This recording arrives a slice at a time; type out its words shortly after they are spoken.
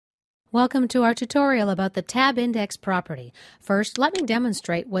Welcome to our tutorial about the TabIndex property. First, let me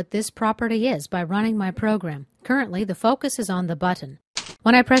demonstrate what this property is by running my program. Currently, the focus is on the button.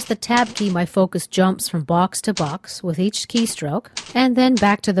 When I press the Tab key, my focus jumps from box to box with each keystroke, and then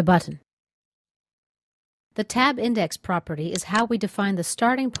back to the button. The TabIndex property is how we define the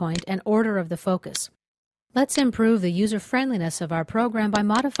starting point and order of the focus. Let's improve the user-friendliness of our program by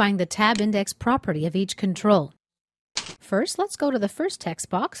modifying the TabIndex property of each control. First, let's go to the first text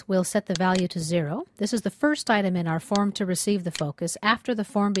box. We'll set the value to 0. This is the first item in our form to receive the focus after the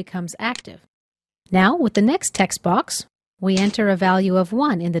form becomes active. Now, with the next text box, we enter a value of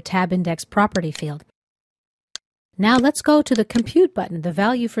 1 in the TabIndex property field. Now let's go to the Compute button. The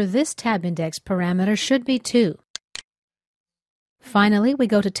value for this TabIndex parameter should be 2. Finally, we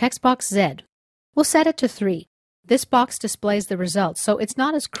go to text box Z. We'll set it to 3. This box displays the results, so it's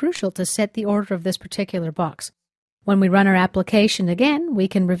not as crucial to set the order of this particular box. When we run our application again, we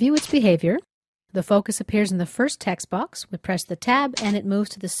can review its behavior. The focus appears in the first text box. We press the Tab and it moves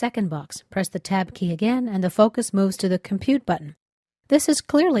to the second box. Press the Tab key again and the focus moves to the Compute button. This is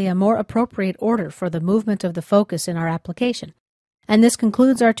clearly a more appropriate order for the movement of the focus in our application. And this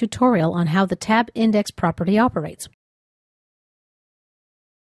concludes our tutorial on how the TabIndex property operates.